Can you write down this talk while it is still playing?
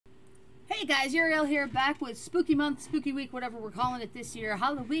Hey guys, yarrielle here, back with Spooky Month, Spooky Week, whatever we're calling it this year,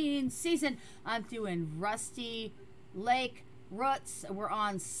 Halloween season. I'm doing Rusty Lake Roots. We're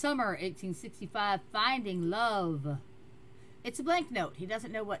on summer 1865, Finding Love. It's a blank note. He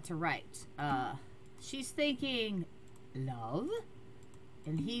doesn't know what to write. She's thinking love,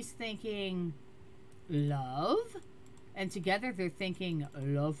 and he's thinking love, and together they're thinking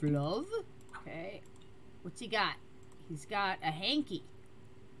love, love. Okay, what's he got? He's got a hanky.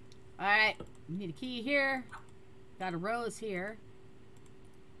 Alright, we need a key here. Got a rose here.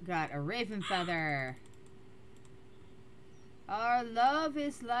 Got a raven feather. Our love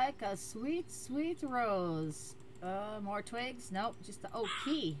is like a sweet, sweet rose. More twigs? Nope, just the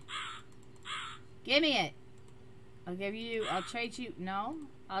key. Give me it. I'll give you, I'll trade you. No.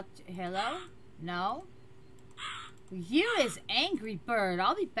 Hello? No. You is Angry Bird.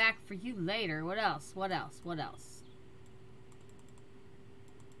 I'll be back for you later. What else? What else? What else?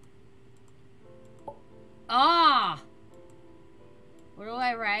 Ah! What am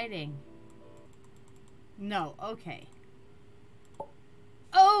I writing? No, okay.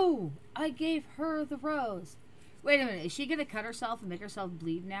 Oh! I gave her the rose. Wait a minute, is she gonna cut herself and make herself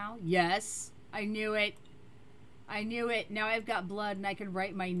bleed now? Yes. I knew it. I knew it. Now I've got blood and I can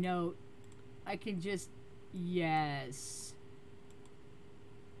write my note. I can just... Yes.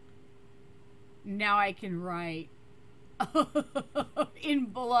 Now I can write. In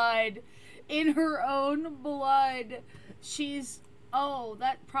blood. In her own blood. She's... Oh,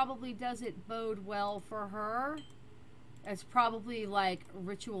 that probably doesn't bode well for her. That's probably, like,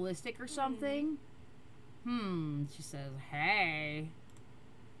 ritualistic or something. She says, hey.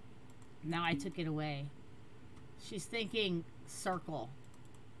 Now I took it away. She's thinking circle.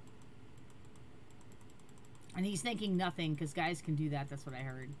 And he's thinking nothing, because guys can do that. That's what I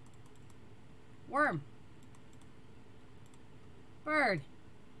heard. Worm. Bird.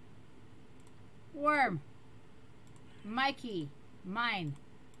 Worm. Mikey. Mine.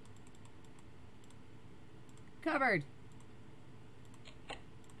 Cupboard.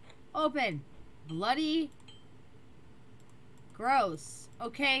 Open. Bloody. Gross.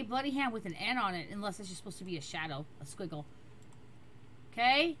 Okay, bloody hand with an N on it, unless it's just supposed to be a shadow, a squiggle.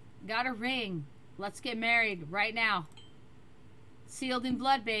 Okay, got a ring. Let's get married right now. Sealed in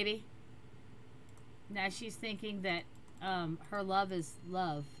blood, baby. Now she's thinking that her love is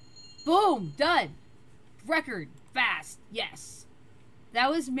love. Boom! Done! Record. Fast. Yes.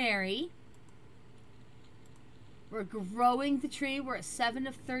 That was Mary. We're growing the tree. We're at 7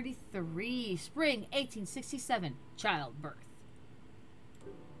 of 33. Spring 1867. Childbirth.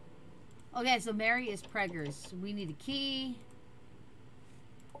 Okay, so Mary is preggers. We need a key.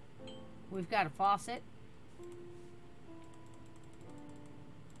 We've got a faucet.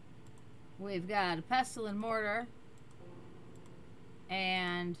 We've got a pestle and mortar.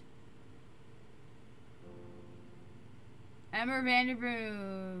 And Emma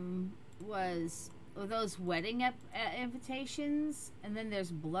Vanderboom was those wedding invitations, and then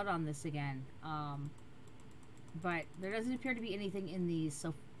there's blood on this again. But there doesn't appear to be anything in these,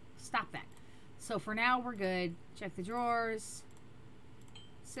 so stop that. So for now, we're good. Check the drawers.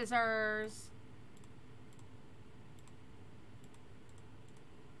 Scissors.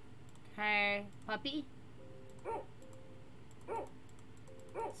 Okay, puppy.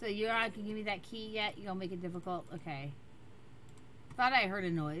 So you're not gonna give me that key yet? You're gonna make it difficult? Okay. Thought I heard a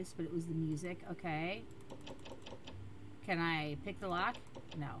noise, but it was the music. Okay. Can I pick the lock?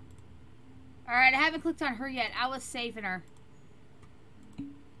 No. Alright, I haven't clicked on her yet. I was saving her.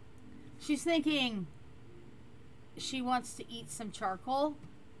 She's thinking she wants to eat some charcoal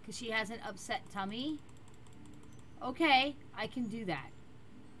because she has an upset tummy. Okay, I can do that.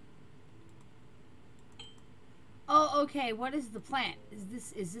 Oh, okay. What is the plant? Is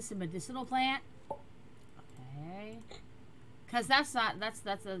this a medicinal plant? Okay. Cause that's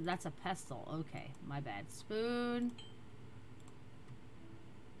a pestle. Okay, my bad. Spoon.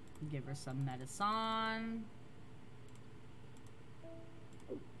 Give her some medicine.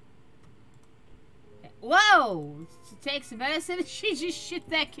 Whoa! She takes some medicine. She just shit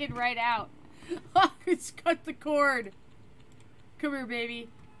that kid right out. It's cut the cord. Come here, baby.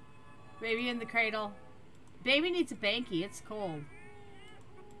 Baby in the cradle. Baby needs a banky. It's cold.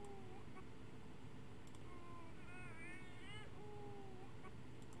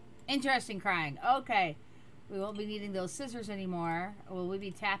 Interesting crying. Okay. We won't be needing those scissors anymore. Will we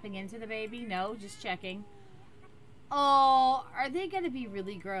be tapping into the baby? No, just checking. Oh, are they going to be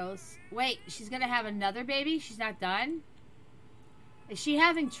really gross? Wait, she's going to have another baby? She's not done? Is she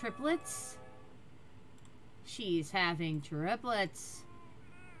having triplets? She's having triplets.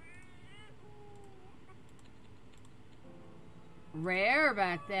 Rare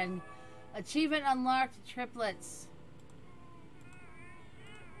back then. Achievement unlocked, triplets.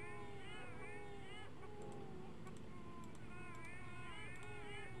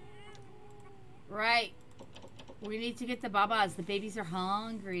 Right. We need to get the babas. The babies are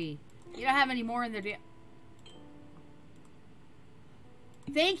hungry. You don't have any more in there, do you?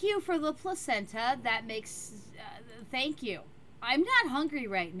 Thank you for the placenta. That makes... thank you. I'm not hungry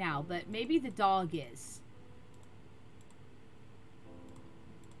right now, but maybe the dog is.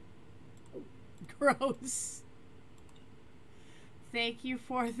 Gross. Thank you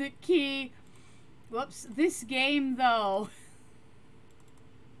for the key. Whoops. This game, though.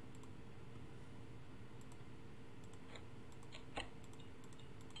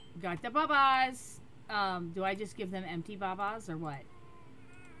 Got the babas. Do I just give them empty babas or what?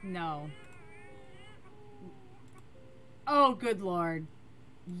 No. Oh, good lord.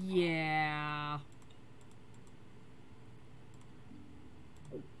 Yeah.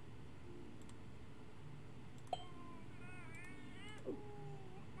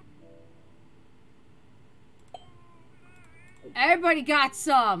 Everybody got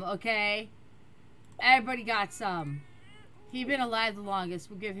some, okay? Everybody got some. He's been alive the longest.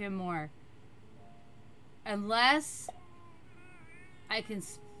 We'll give him more. Unless I can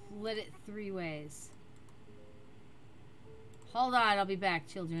split it 3 ways. Hold on, I'll be back,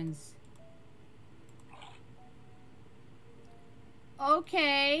 children's.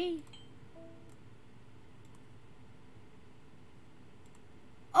 Okay.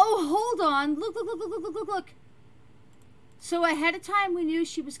 Oh, hold on. Look, look, look, look, look, look, look, look. So ahead of time, we knew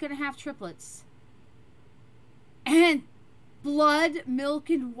she was going to have triplets. And blood, milk,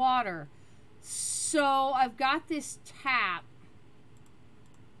 and water. So I've got this tap.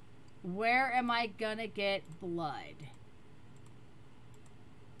 Where am I going to get blood?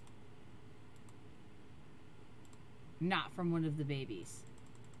 Not from one of the babies.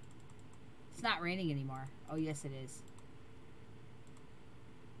 It's not raining anymore. Oh, yes, it is.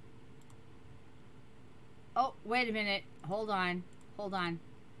 Oh, wait a minute. Hold on. Hold on.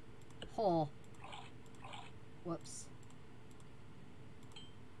 Hole. Whoops.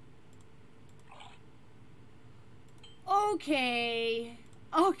 Okay.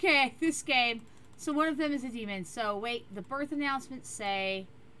 Okay, this game. So one of them is a demon. So, wait. The birth announcements say...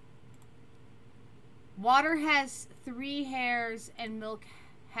 Water has 3 hairs and milk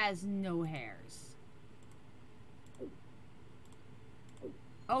has no hairs.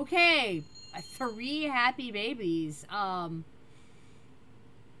 Okay. 3 happy babies.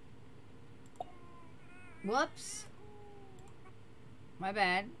 Whoops. My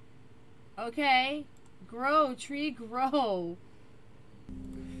bad. Okay. Grow, tree, grow.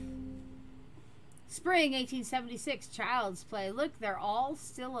 Spring 1876, Child's Play. Look, they're all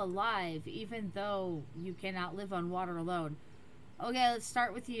still alive, even though you cannot live on water alone. Okay, let's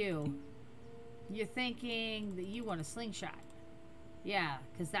start with you. You're thinking that you want a slingshot. Yeah,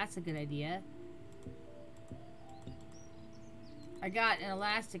 because that's a good idea. I got an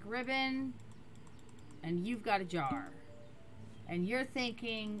elastic ribbon, and you've got a jar. And you're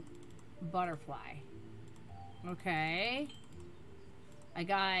thinking butterfly. Okay. I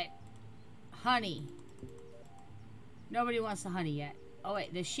got honey. Nobody wants the honey yet. Oh,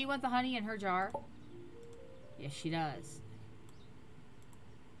 wait. Does she want the honey in her jar? Yes, she does.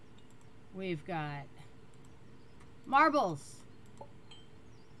 We've got marbles.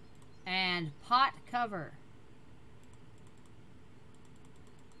 And pot cover.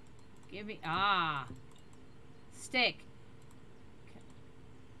 Give me... Ah. Stick. Okay.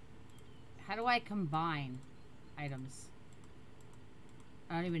 How do I combine items?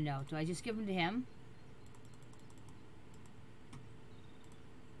 I don't even know. Do I just give them to him?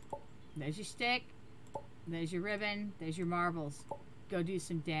 There's your stick. There's your ribbon. There's your marbles. Go do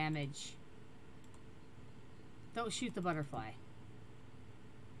some damage. Don't shoot the butterfly.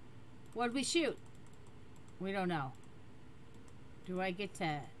 What'd we shoot? We don't know. Do I get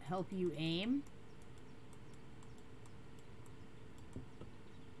to help you aim?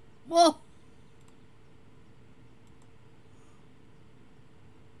 Whoa!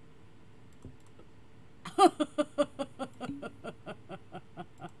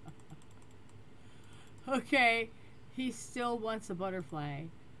 Okay, he still wants a butterfly.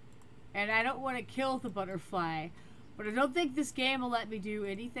 And I don't want to kill the butterfly. But I don't think this game will let me do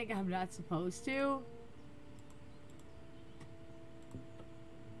anything I'm not supposed to.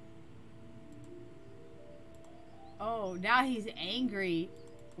 Oh, now he's angry.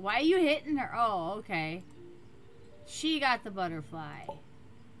 Why are you hitting her? Oh, okay. She got the butterfly.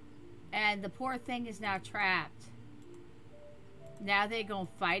 And the poor thing is now trapped. Now they're gonna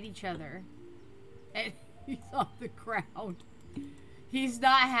fight each other. And he's on the ground. He's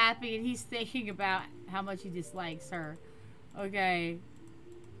not happy and he's thinking about how much he dislikes her. Okay.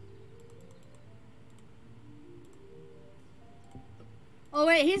 Oh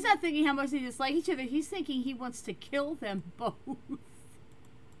wait, he's not thinking how much they dislike each other. He's thinking he wants to kill them both.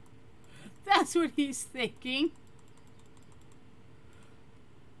 That's what he's thinking.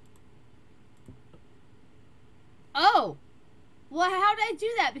 Oh! Well, how did I do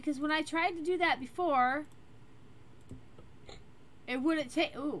that? Because when I tried to do that before, it wouldn't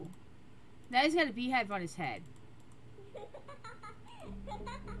take... Ooh. Now he's got a beehive on his head.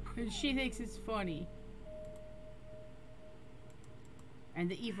 And she thinks it's funny. And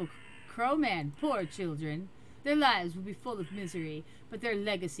the evil crowman, poor children. Their lives will be full of misery, but their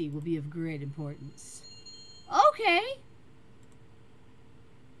legacy will be of great importance. Okay.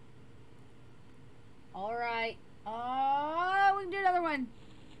 Alright. Oh, we can do another one.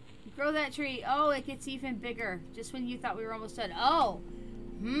 Grow that tree. Oh, it gets even bigger. Just when you thought we were almost done. Oh.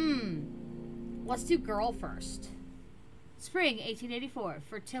 Let's do girl first. Spring 1884.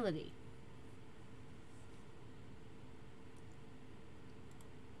 Fertility.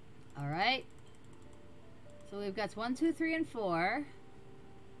 Alright. So we've got 1, 2, 3, and 4.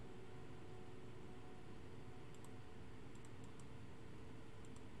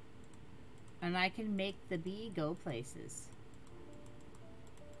 And I can make the bee go places.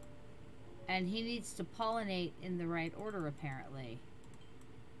 And he needs to pollinate in the right order, apparently.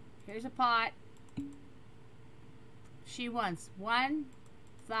 Here's a pot. She wants 1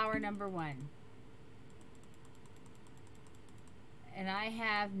 flower number 1. And I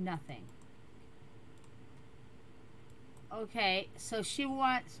have nothing. Okay, so she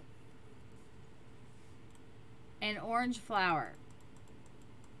wants an orange flower.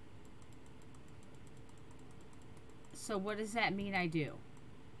 So what does that mean I do?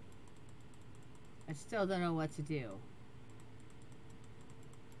 I still don't know what to do.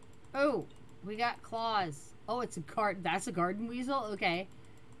 Oh, we got claws. Oh, it's a garden. That's a garden weasel? Okay.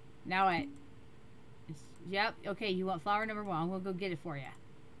 Now what? Yep. Okay, you want flower number 1. I'm going to go get it for you.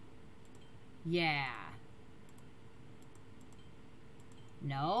 Yeah.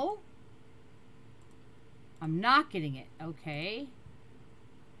 No? I'm not getting it. Okay.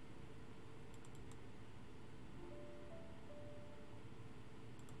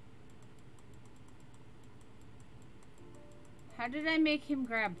 How did I make him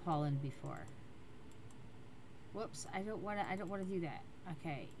grab pollen before? Whoops, I don't want to do that.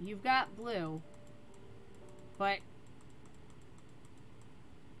 Okay, you've got blue. But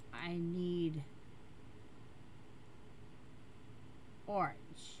I need orange.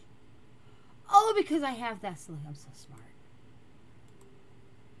 Oh, because I have that. I'm so smart.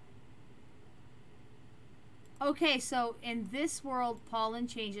 Okay, so in this world, pollen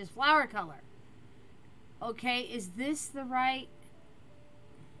changes flower color. Okay, is this the right...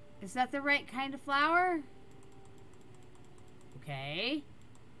 Is that the right kind of flower? Okay.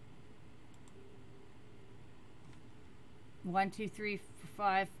 1, 2, 3, 4,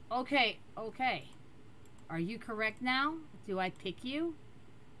 5. Okay, okay. Are you correct now? Do I pick you?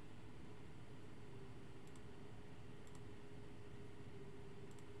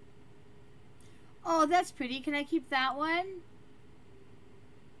 Oh, that's pretty. Can I keep that one?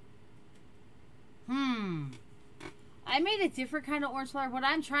 I made a different kind of orange flower. What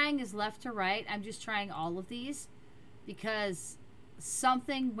I'm trying is left to right. I'm just trying all of these because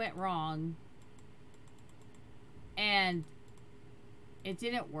something went wrong and it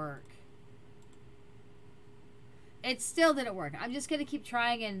didn't work. It still didn't work. I'm just going to keep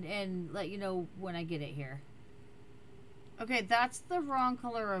trying and let you know when I get it here. Okay, that's the wrong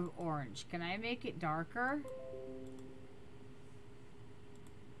color of orange. Can I make it darker?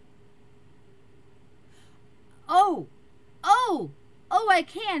 Oh! Oh! Oh, I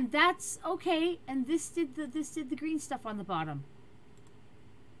can. That's okay. And this did the green stuff on the bottom.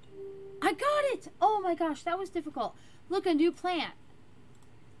 I got it! Oh my gosh, that was difficult. Look, a new plant.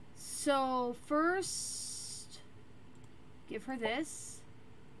 So, first, give her this.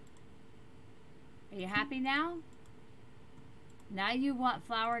 Are you happy now? Now you want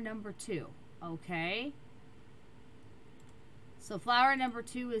flower number 2. Okay. So flower number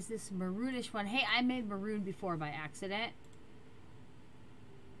 2 is this maroonish one. Hey, I made maroon before by accident.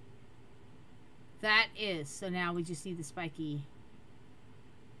 That is. So now we just need the spiky.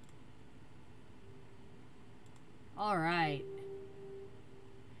 Alright.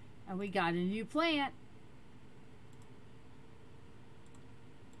 And we got a new plant.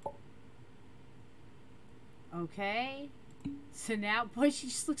 Okay. So now, boy, she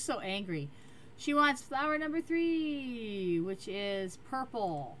just looks so angry. She wants flower number 3, which is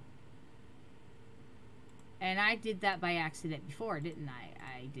purple. And I did that by accident before, didn't I?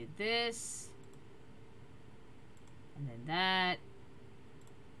 I did this. And then that.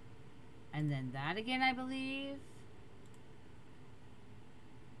 And then that again, I believe.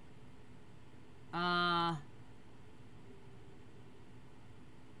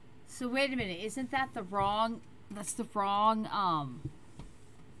 So wait a minute, isn't that the wrong, that's the wrong,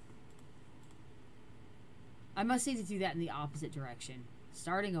 I must need to do that in the opposite direction.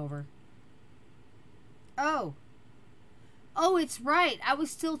 Starting over. Oh. Oh, it's right. I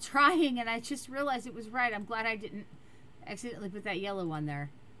was still trying and I just realized it was right. I'm glad I didn't accidentally put that yellow one there.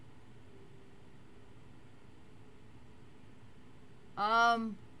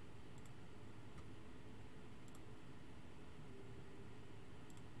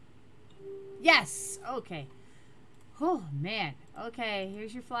 Yes! Okay. Oh, man. Okay,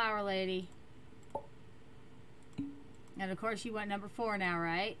 here's your flower lady. And, of course, you want number 4 now,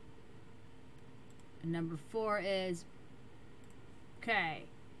 right? And number 4 is... Okay.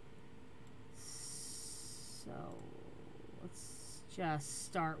 So, let's just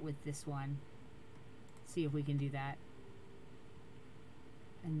start with this one. See if we can do that.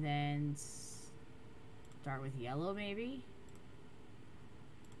 And then start with yellow, maybe?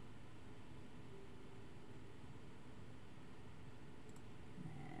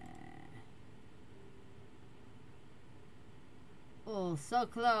 Oh, so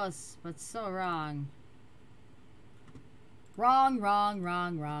close, but so wrong. Wrong, wrong,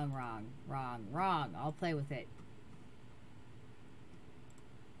 wrong, wrong, wrong, wrong, wrong. I'll play with it.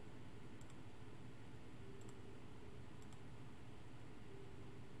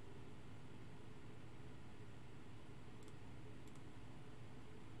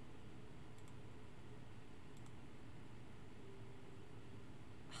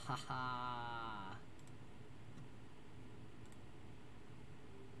 Haha.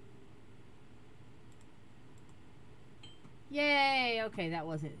 Yay! Okay, that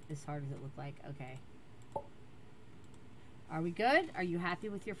wasn't as hard as it looked like. Okay. Are we good? Are you happy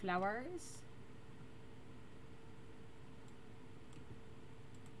with your flowers?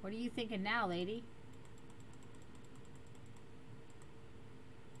 What are you thinking now, lady?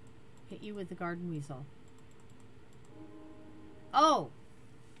 Hit you with the garden weasel. Oh!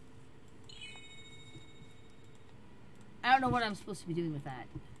 I don't know what I'm supposed to be doing with that.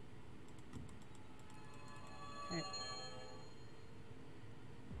 Okay.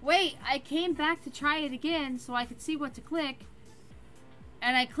 Wait, I came back to try it again so I could see what to click.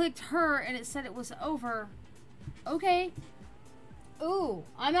 And I clicked her and it said it was over. Okay. Ooh,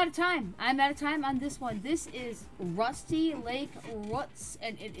 I'm out of time. I'm out of time on this one. This is Rusty Lake Roots,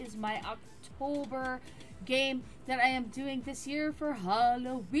 and it is my October game that I am doing this year for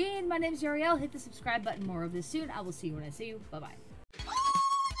Halloween. My name is Yarrielle. Hit the subscribe button. More of this soon. I will see you when I see you. Bye-bye.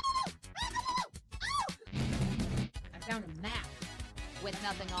 I found a map with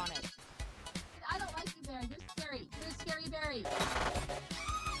nothing on it. I don't like you, Barry. You're scary. You're a scary Barry. I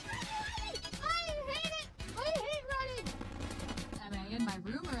hate it. I hate running. Am I in my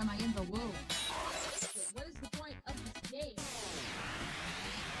room or am I in the womb?